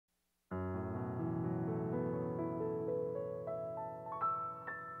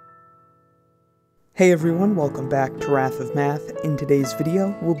Hey everyone, welcome back to Wrath of Math. In today's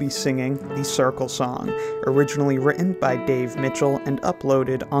video, we'll be singing the Circle Song, originally written by Dave Mitchell and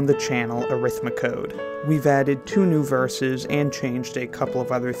uploaded on the channel Arithmecode. We've added 2 new verses and changed a couple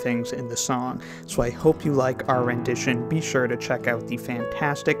of other things in the song, so I hope you like our rendition. Be sure to check out the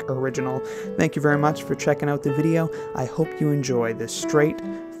fantastic original. Thank you very much for checking out the video. I hope you enjoy this straight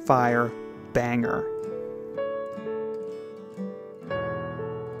fire banger.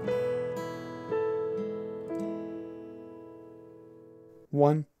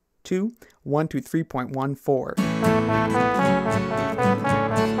 1, 2, 1, 2, 3.14.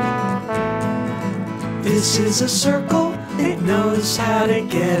 This is a circle, it knows how to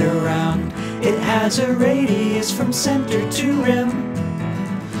get around. It has a radius from center to rim,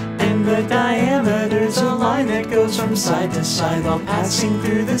 and the diameter's a line that goes from side to side while passing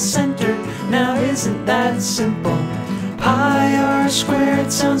through the center. Now isn't that simple? Pi r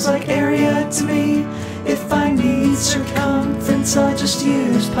squared sounds like area to me. If I need circumference, I'll just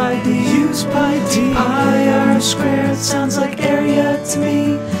use pi d. Use pi d. Pi r squared sounds like area to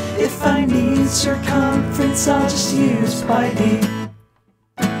me. If I need circumference, I'll just use pi d.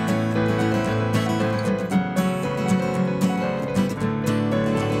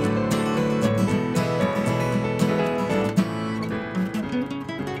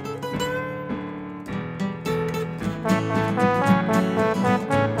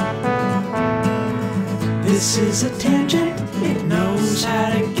 This is a tangent, it knows how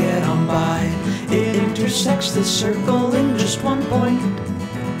to get on by. It intersects the circle in just one point.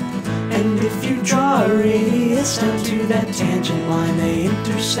 And if you draw a radius down to that tangent line, they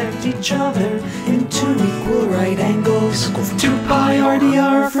intersect each other in 2 equal right angles. 2 pi r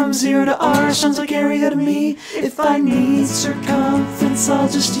dr from 0 to r sounds like area to me. If I need circumference, I'll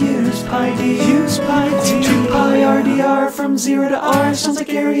just use pi d. Use pi d. 2 pi r dr from 0 to r sounds like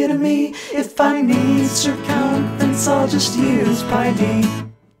area to me. If I need circumference, I'll just use pi d.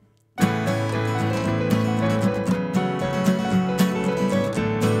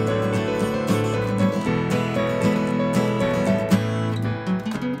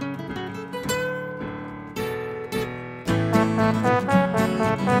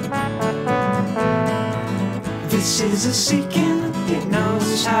 This is a secant, it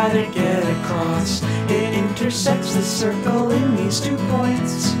knows how to get across. It intersects the circle in these 2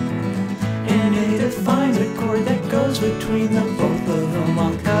 points, and it defines a chord that goes between the both of them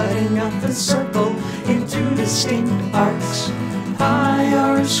while cutting out the circle into distinct arcs. Pi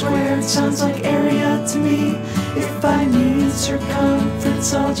r squared sounds like area to me. If I need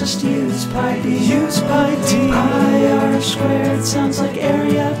circumference, I'll just use pi d. Use pi d. Pi r squared sounds like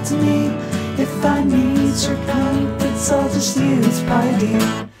area to me. If I need circumference, I'll just use pi d.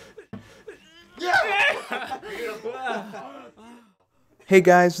 Hey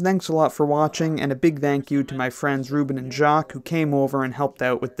guys, thanks a lot for watching, and a big thank you to my friends Ruben and Jacques who came over and helped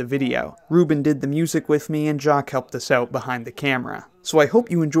out with the video. Ruben did the music with me and Jacques helped us out behind the camera. So I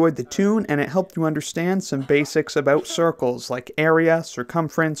hope you enjoyed the tune and it helped you understand some basics about circles like area,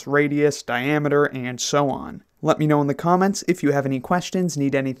 circumference, radius, diameter, and so on. Let me know in the comments if you have any questions,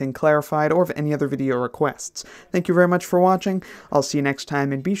 need anything clarified, or have any other video requests. Thank you very much for watching. I'll see you next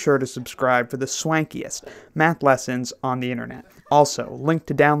time, and be sure to subscribe for the swankiest math lessons on the internet. Also, link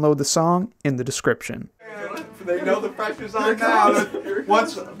to download the song in the description. They know the pressure's on now.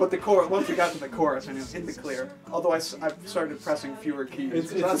 Once we got to the chorus and it was in the clear. Although I've started pressing fewer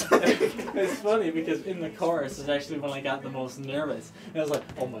keys. It's funny because in the chorus is actually when I got the most nervous. And I was like,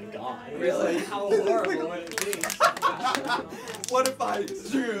 oh my god. Really? Like, how horrible would it be? What if I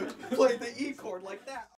played the E chord like that?